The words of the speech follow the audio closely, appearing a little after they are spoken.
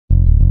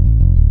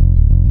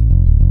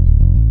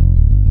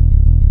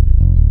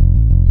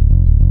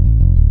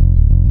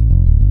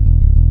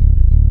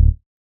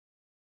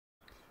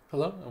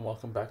Hello and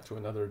welcome back to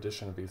another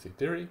edition of Easy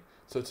Theory.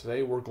 So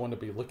today we're going to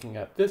be looking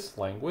at this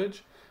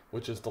language,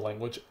 which is the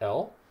language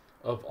L,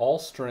 of all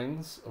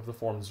strings of the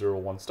form 0,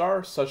 1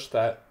 star, such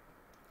that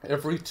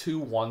every two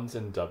ones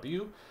in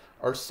W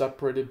are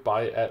separated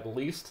by at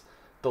least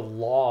the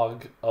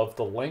log of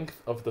the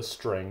length of the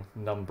string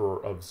number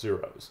of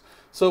zeros.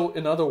 So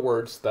in other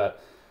words,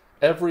 that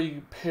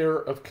every pair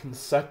of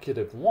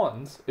consecutive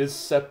ones is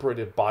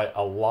separated by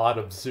a lot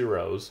of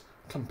zeros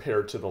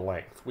compared to the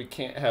length. We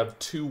can't have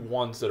two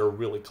ones that are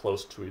really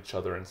close to each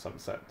other in some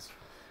sense.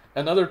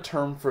 Another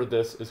term for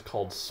this is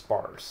called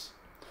sparse.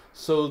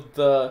 So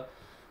the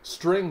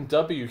string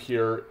W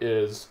here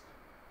is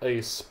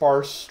a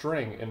sparse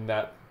string in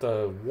that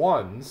the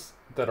ones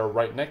that are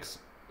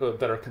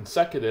that are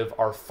consecutive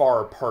are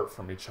far apart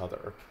from each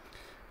other.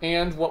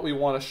 And what we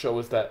want to show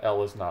is that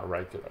L is not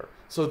regular.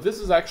 So this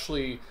is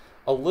actually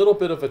a little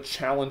bit of a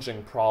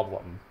challenging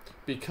problem,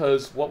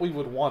 because what we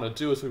would want to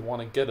do is we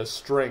want to get a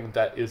string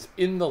that is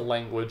in the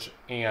language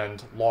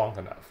and long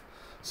enough.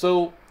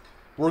 So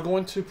we're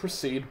going to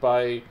proceed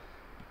by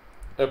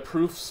a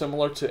proof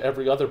similar to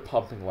every other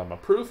pumping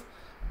lemma proof,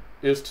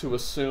 is to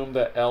assume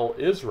that L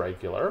is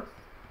regular.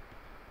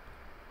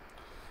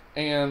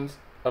 And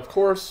of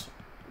course,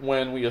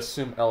 when we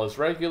assume L is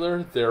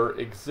regular, there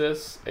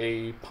exists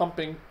a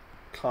pumping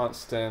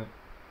constant,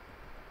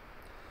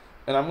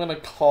 and I'm going to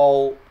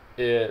call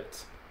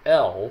it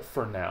L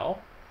for now,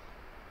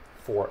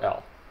 for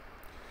L.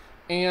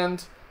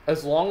 And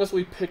as long as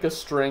we pick a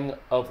string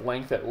of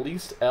length at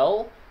least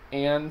L,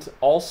 and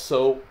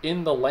also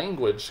in the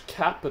language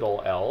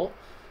capital L,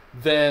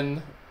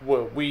 then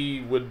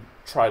we would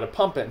try to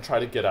pump it and try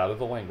to get out of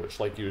the language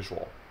like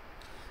usual.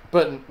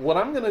 But what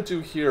I'm going to do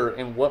here,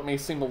 and what may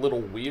seem a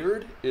little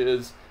weird,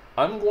 is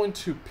I'm going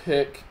to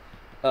pick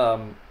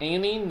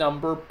any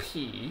number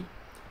P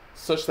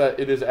such that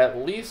it is at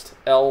least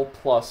L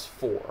plus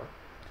 4.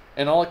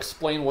 And I'll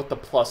explain what the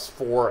plus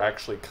 4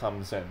 actually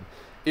comes in.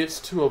 It's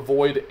to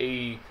avoid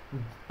a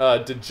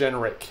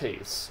degenerate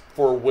case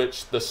for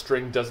which the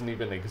string doesn't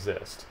even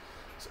exist.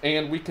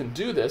 And we can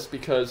do this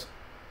because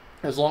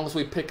as long as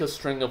we pick a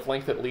string of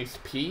length at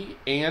least P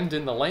and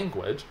in the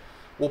language,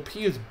 well,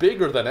 P is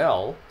bigger than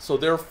L, so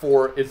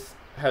therefore it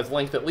has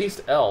length at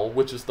least L,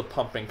 which is the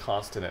pumping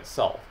constant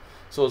itself.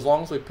 So as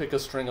long as we pick a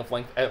string of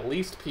length at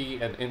least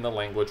P and in the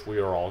language, we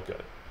are all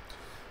good.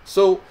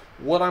 So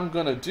what I'm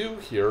going to do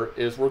here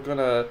is we're going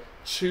to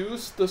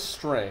choose the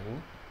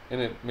string,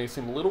 and it may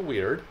seem a little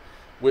weird,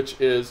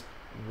 which is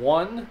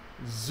 1,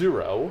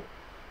 0,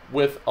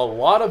 with a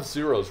lot of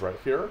zeros right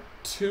here,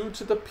 2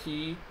 to the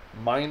P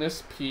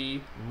minus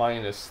 3,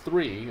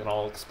 and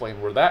I'll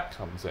explain where that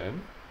comes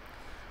in,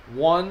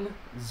 1,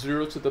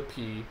 0 to the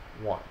P,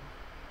 1.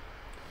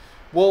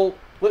 Well,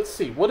 let's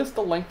see, what is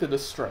the length of the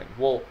string?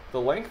 Well,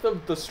 the length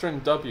of the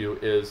string W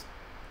is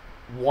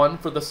 1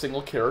 for the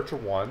single character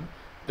 1,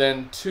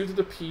 then 2 to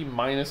the P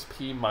minus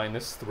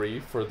 3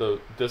 for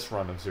this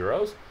run of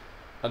zeros,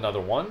 another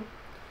 1,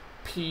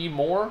 P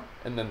more,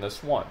 and then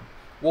this 1.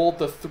 Well,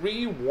 the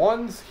 3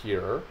 1s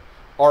here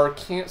are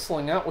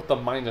canceling out with the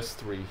minus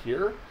 3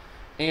 here,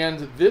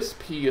 and this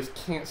P is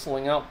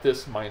canceling out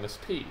this minus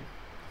P.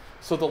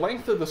 So the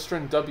length of the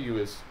string W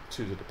is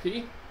 2 to the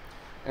P,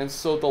 and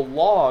so the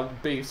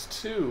log base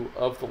 2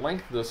 of the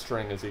length of the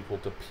string is equal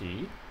to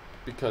P,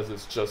 because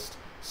it's just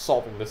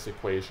solving this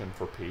equation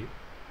for P.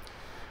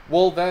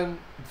 Well, then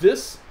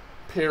this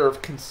pair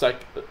of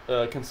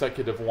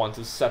consecutive ones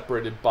is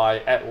separated by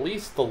at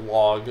least the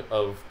log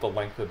of the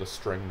length of the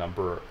string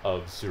number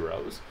of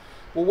zeros.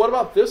 Well, what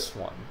about this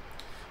one?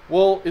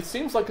 Well, it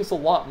seems like it's a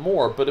lot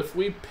more, but if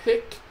we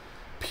pick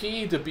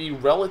P to be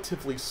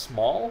relatively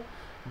small,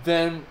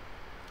 then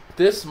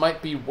this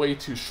might be way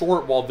too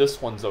short while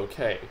this one's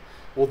okay.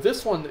 Well,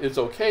 this one is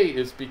okay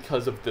is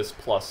because of this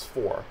plus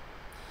 4.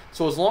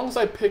 So as long as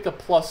I pick a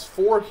plus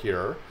 4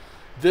 here,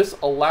 this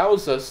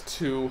allows us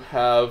to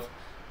have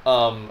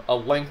a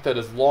length that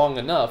is long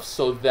enough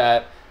so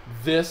that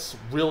this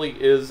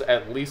really is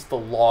at least the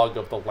log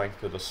of the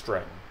length of the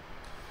string.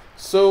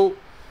 So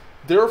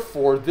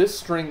therefore, this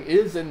string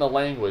is in the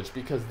language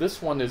because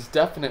this one is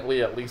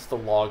definitely at least the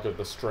log of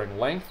the string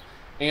length,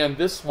 and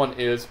this one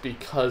is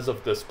because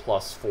of this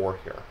plus 4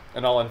 here.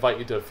 And I'll invite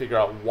you to figure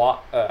out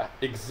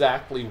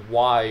exactly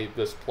why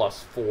this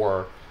plus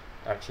 4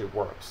 actually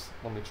works.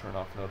 Let me turn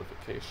off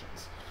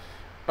notifications.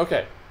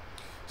 Okay.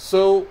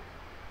 So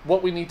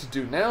what we need to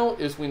do now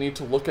is we need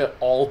to look at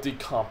all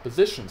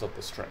decompositions of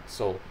the string.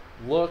 So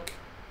look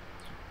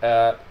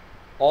at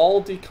all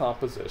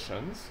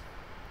decompositions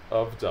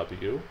of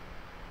W.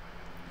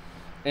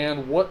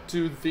 And what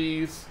do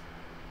these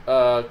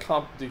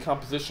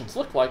decompositions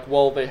look like?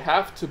 Well, they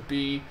have to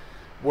be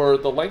where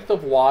the length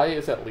of Y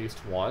is at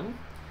least 1,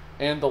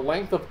 and the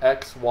length of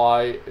X,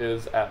 Y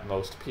is at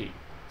most P.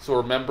 So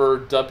remember,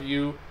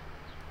 W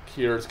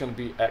here is going to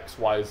be X,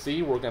 Y,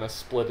 Z. We're going to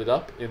split it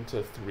up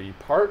into 3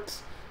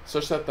 parts,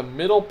 such that the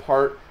middle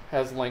part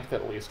has length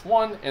at least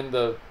 1, and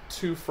the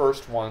 2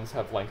 first ones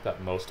have length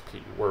at most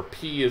P, where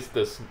P is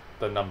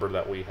the number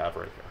that we have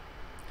right here.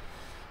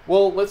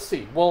 Well, let's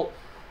see. Well,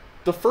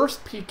 the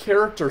first p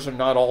characters are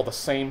not all the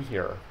same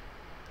here.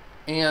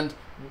 And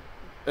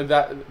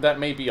that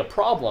may be a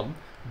problem,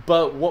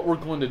 but what we're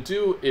going to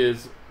do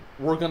is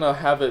we're going to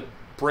have it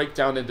break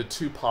down into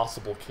two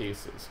possible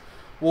cases.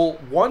 Well,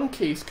 one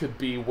case could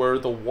be where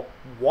the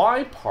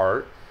y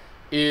part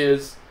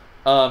is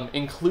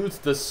includes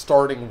this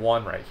starting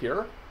 1 right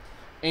here,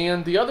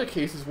 and the other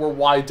case is where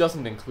y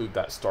doesn't include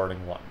that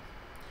starting 1.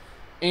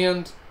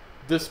 And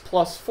this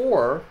plus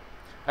 4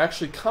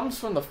 actually comes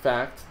from the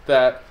fact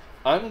that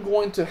I'm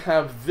going to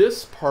have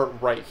this part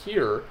right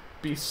here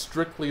be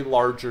strictly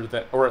larger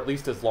than, or at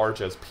least as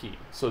large as p.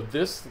 So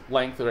this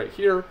length right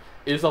here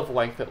is of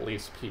length at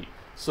least p.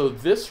 So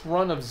this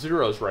run of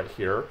zeros right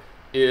here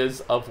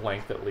is of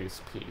length at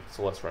least p.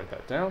 So let's write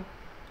that down.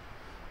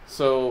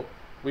 So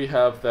we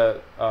have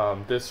that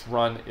this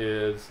run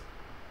is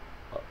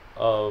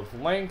of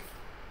length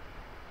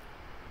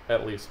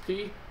at least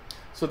p.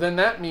 So then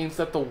that means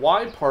that the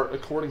y part,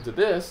 according to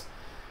this,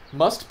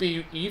 must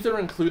be either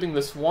including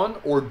this 1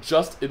 or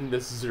just in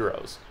this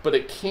zeros. But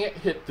it can't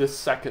hit this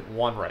second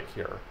 1 right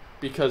here,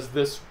 because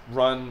this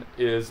run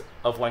is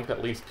of length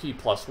at least p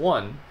plus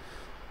 1.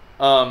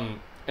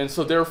 And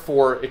so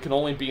therefore, it can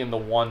only be in the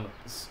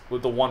ones,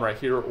 with the 1 right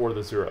here or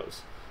the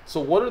zeros. So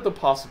what are the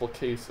possible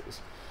cases?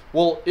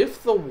 Well,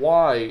 if the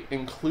y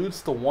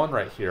includes the 1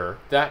 right here,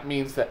 that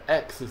means that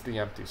x is the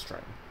empty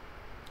string.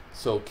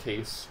 So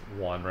case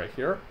 1 right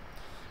here,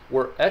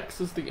 where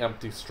x is the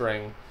empty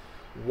string,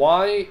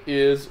 y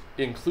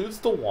includes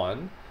the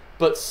 1,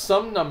 but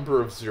some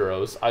number of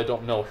zeros, I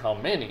don't know how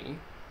many.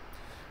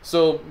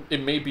 So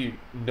it may be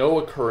no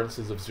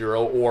occurrences of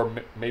 0, or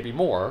maybe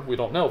more, we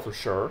don't know for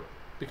sure,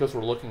 because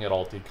we're looking at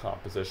all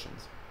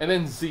decompositions. And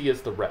then z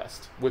is the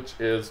rest, which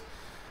is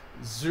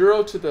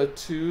 0 to the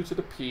 2 to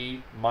the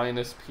p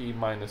minus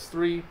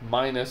 3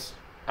 minus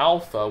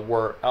alpha,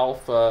 where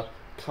alpha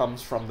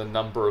comes from the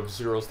number of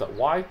zeros that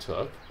y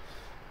took,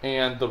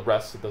 and the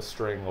rest of the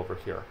string over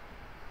here.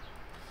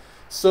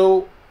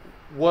 So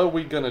what are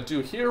we going to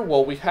do here?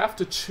 Well, we have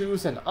to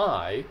choose an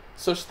I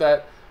such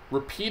that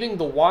repeating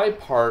the y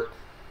part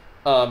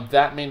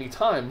that many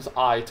times,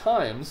 I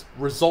times,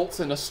 results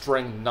in a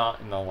string not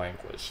in the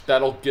language.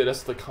 That'll get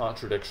us the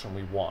contradiction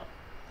we want.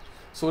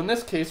 So in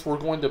this case, we're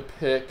going to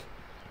pick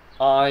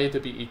I to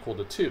be equal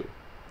to 2.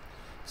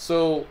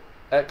 So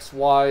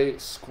xy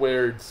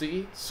squared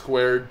z,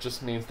 squared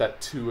just means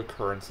that 2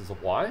 occurrences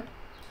of y.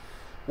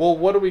 Well,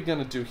 what are we going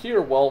to do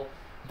here? Well,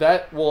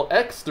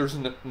 x, there's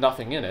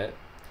nothing in it.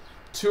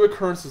 2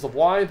 occurrences of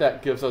y,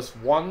 that gives us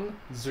 1,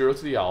 0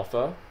 to the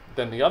alpha,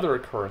 then the other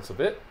occurrence of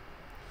it.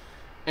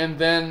 And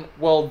then,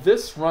 well,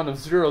 this run of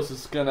zeros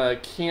is going to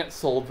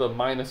cancel the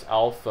minus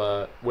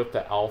alpha with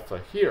the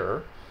alpha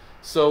here.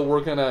 So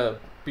we're going to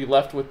be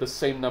left with the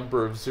same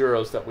number of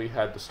zeros that we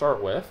had to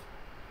start with,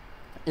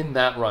 in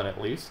that run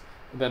at least.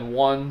 And then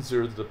 1,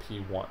 0 to the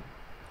p1.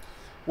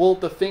 Well,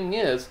 the thing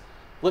is,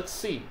 let's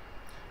see.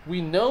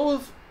 We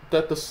know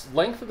that the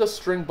length of the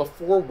string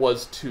before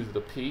was 2 to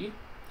the p.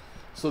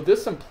 So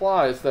this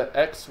implies that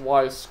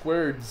xy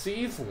squared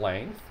z's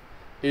length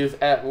is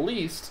at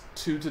least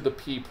 2 to the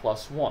p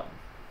plus 1,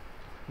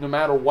 no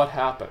matter what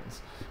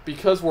happens,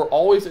 because we're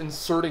always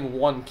inserting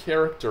one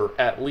character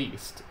at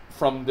least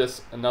from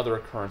this another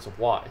occurrence of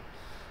y.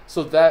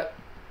 So that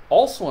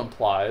also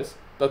implies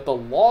that the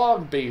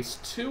log base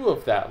 2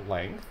 of that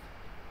length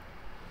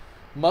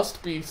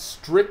must be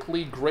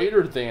strictly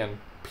greater than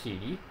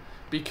p,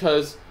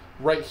 because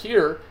right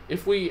here,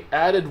 if we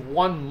added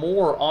 1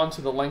 more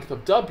onto the length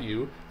of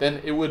w,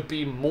 then it would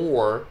be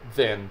more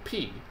than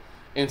p.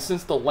 And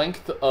since the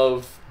length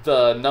of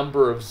the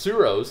number of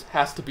zeros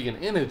has to be an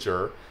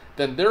integer,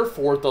 then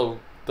therefore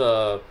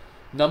the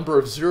number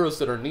of zeros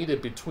that are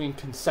needed between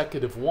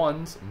consecutive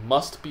ones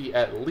must be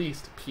at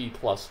least p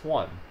plus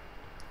 1.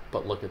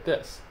 But look at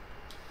this.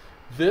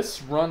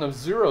 This run of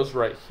zeros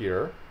right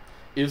here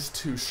is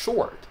too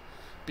short,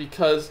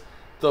 because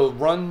the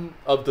run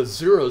of the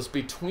zeros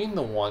between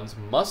the ones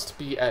must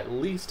be at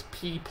least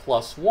p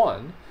plus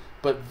 1,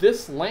 but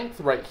this length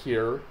right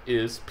here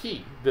is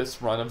p,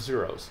 this run of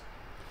zeros.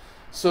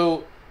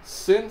 So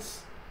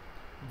since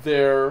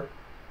there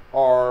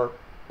are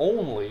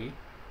only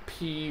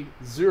p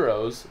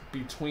zeros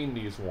between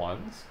these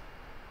ones,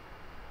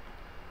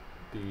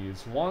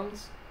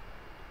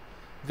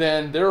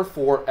 then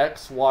therefore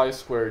xy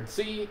squared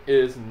z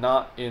is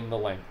not in the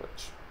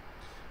language,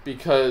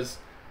 because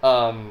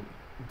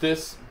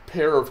this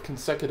pair of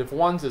consecutive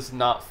ones is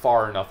not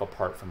far enough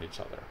apart from each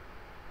other.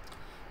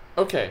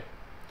 Okay,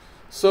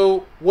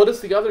 so what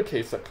is the other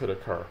case that could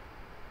occur?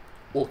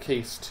 Well,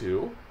 case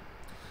 2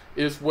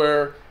 is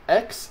where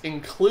x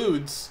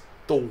includes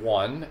the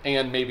 1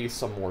 and maybe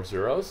some more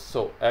zeros.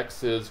 So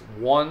x is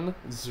 1,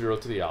 0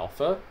 to the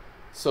alpha.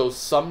 So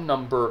some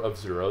number of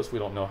zeros, we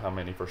don't know how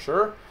many for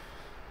sure.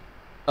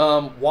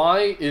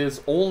 Y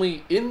is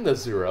only in the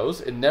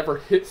zeros, it never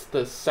hits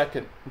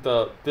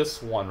the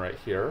this one right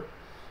here.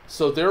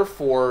 So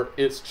therefore,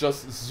 it's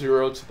just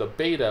 0 to the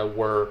beta,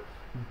 where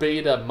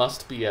beta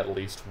must be at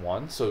least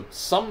 1. So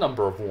some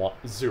number of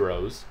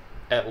zeros,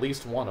 at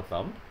least one of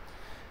them.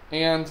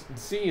 and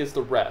z is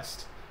the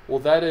rest. Well,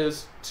 that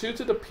is 2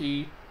 to the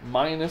p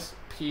minus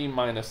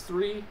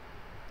 3.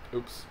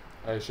 Oops,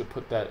 I should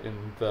put that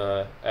in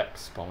the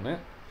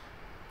exponent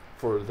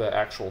for the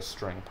actual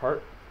string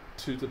part.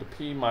 2 to the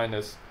p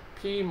minus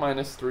 3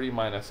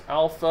 minus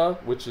alpha,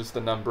 which is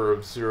the number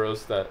of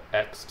zeros that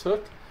x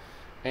took,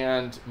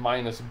 and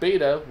minus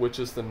beta, which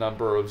is the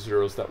number of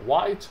zeros that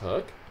y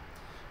took,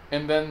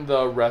 and then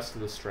the rest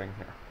of the string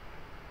here.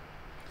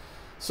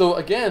 So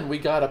again, we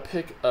got to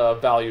pick a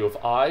value of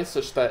I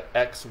such that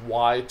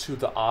xy to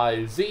the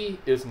iz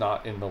is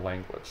not in the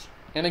language.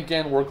 And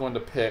again, we're going to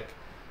pick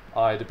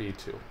I to be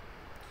 2.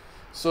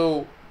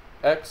 So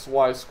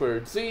xy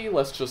squared z,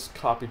 let's just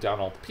copy down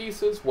all the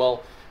pieces.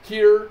 Well,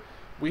 here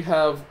we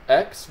have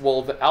x.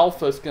 Well, the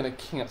alpha is going to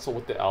cancel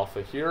with the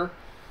alpha here.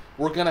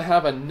 We're going to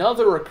have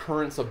another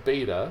occurrence of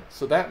beta.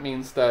 So that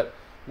means that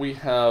we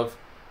have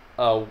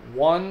 0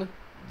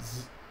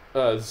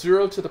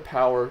 to the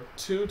power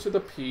 2 to the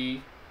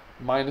p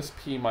minus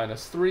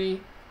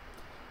 3,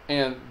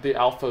 and the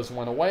alphas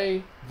went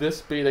away.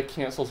 This beta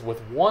cancels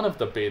with one of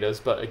the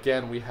betas, but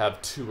again, we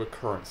have 2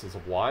 occurrences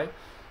of y.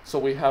 So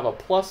we have a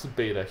plus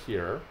beta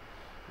here,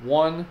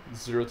 0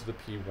 to the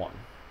p1.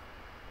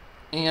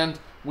 And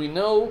we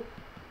know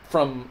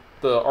from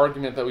the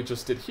argument that we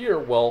just did here,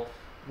 well,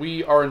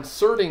 we are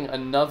inserting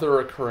another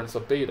occurrence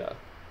of beta.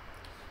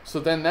 So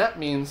then that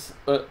means,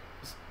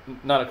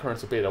 not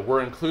occurrence of beta,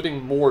 we're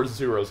including more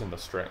zeros in the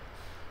string.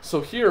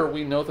 So here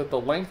we know that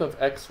the length of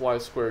xy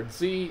squared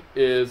z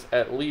is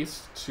at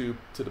least 2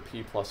 to the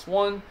p plus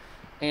 1,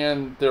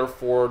 and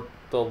therefore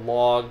the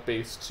log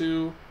base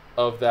 2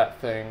 of that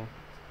thing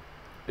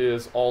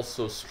is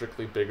also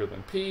strictly bigger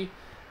than p.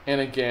 And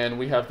again,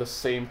 we have the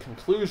same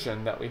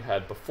conclusion that we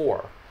had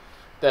before,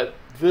 that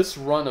this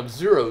run of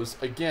zeros,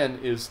 again,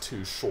 is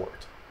too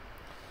short.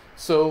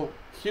 So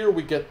here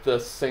we get the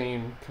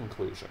same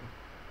conclusion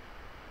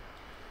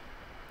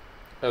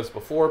as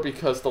before,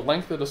 because the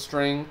length of the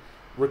string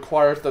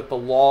requires that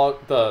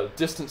the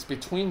distance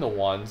between the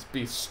ones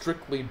be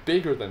strictly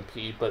bigger than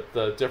p, but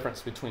the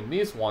difference between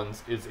these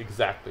ones is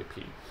exactly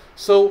p.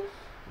 So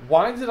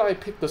why did I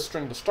pick the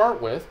string to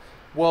start with?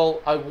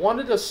 Well, I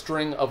wanted a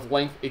string of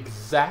length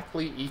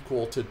exactly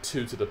equal to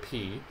 2 to the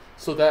p,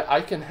 so that I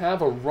can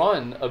have a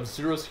run of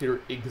zeros here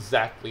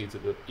exactly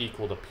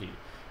equal to p.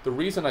 The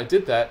reason I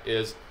did that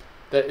is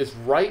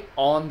right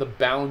on the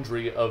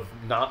boundary of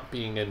not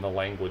being in the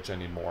language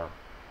anymore.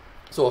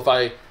 So if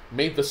I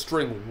made the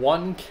string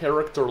 1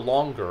 character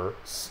longer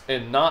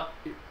and not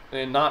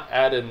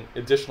add an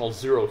additional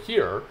 0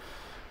 here,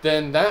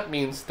 then that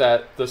means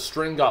that the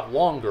string got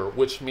longer,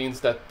 which means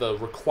that the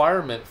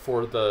requirement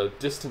for the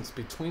distance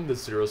between the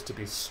zeros to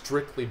be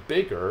strictly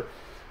bigger,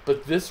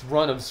 but this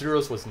run of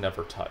zeros was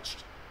never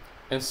touched.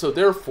 And so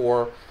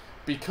therefore,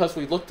 because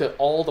we looked at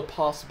all the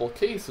possible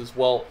cases,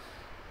 well,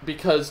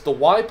 because the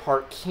y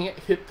part can't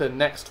hit the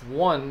next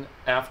one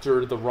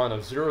after the run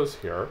of zeros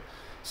here,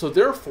 so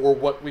therefore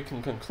what we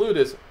can conclude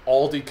is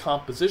all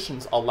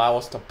decompositions allow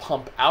us to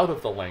pump out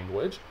of the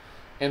language,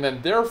 and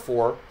then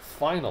therefore,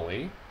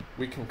 finally,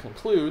 we can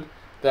conclude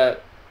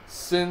that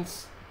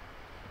since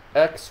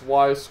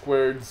xy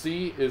squared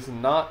z is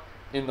not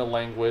in the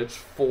language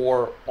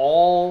for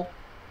all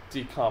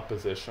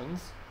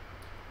decompositions,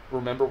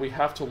 remember we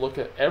have to look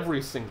at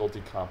every single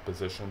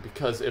decomposition,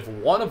 because if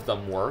one of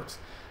them works,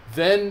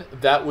 then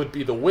that would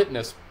be the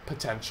witness,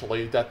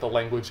 potentially, that the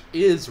language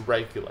is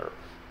regular.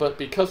 But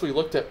because we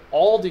looked at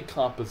all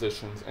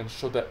decompositions and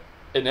showed that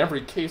in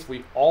every case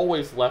we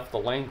always left the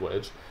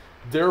language,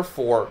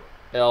 therefore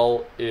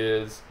L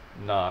is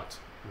not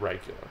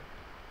regular.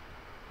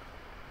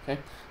 Okay,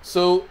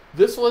 so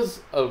this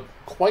was a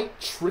quite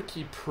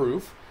tricky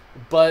proof,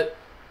 but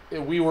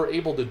we were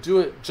able to do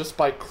it just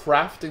by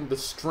crafting the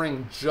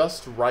string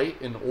just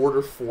right in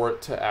order for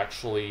it to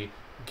actually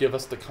give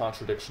us the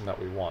contradiction that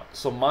we want.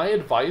 So my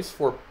advice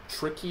for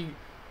tricky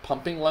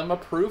pumping lemma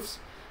proofs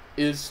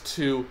is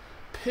to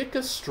pick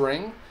a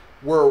string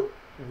where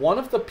one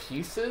of the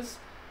pieces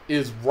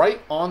is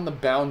right on the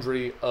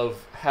boundary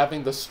of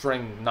having the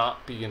string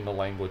not be in the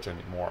language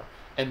anymore,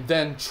 and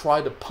then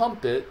try to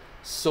pump it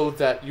so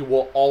that you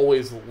will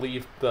always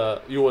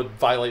you would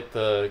violate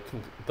the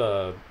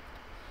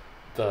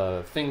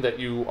thing that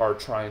you are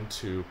trying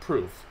to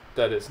prove,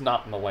 that it's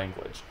not in the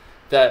language,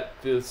 that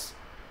this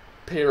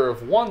pair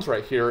of ones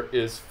right here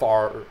is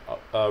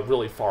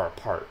really far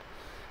apart.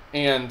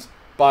 And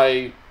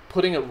by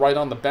putting it right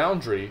on the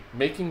boundary,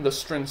 making the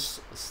string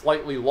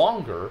slightly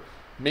longer,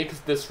 makes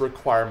this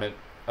requirement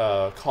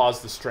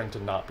cause the string to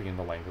not be in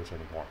the language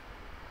anymore.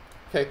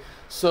 Okay,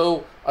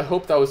 so I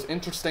hope that was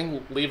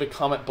interesting. Leave a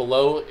comment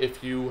below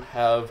if you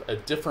have a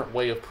different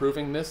way of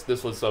proving this.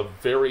 This was a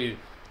very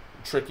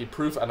tricky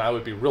proof, and I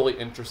would be really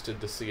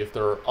interested to see if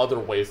there are other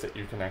ways that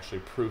you can actually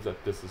prove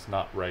that this is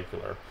not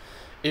regular.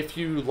 If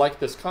you like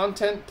this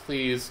content,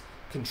 please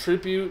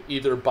contribute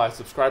either by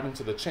subscribing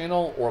to the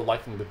channel or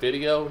liking the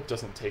video. It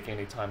doesn't take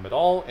any time at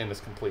all and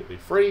is completely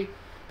free.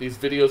 These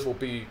videos will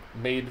be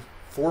made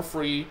for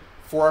free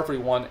for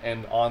everyone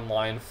and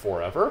online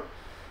forever.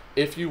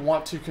 If you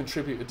want to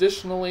contribute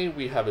additionally,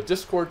 we have a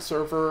Discord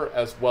server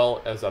as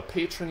well as a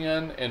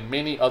Patreon and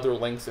many other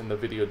links in the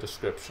video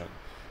description.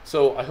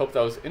 So I hope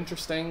that was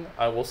interesting.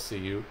 I will see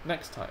you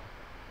next time.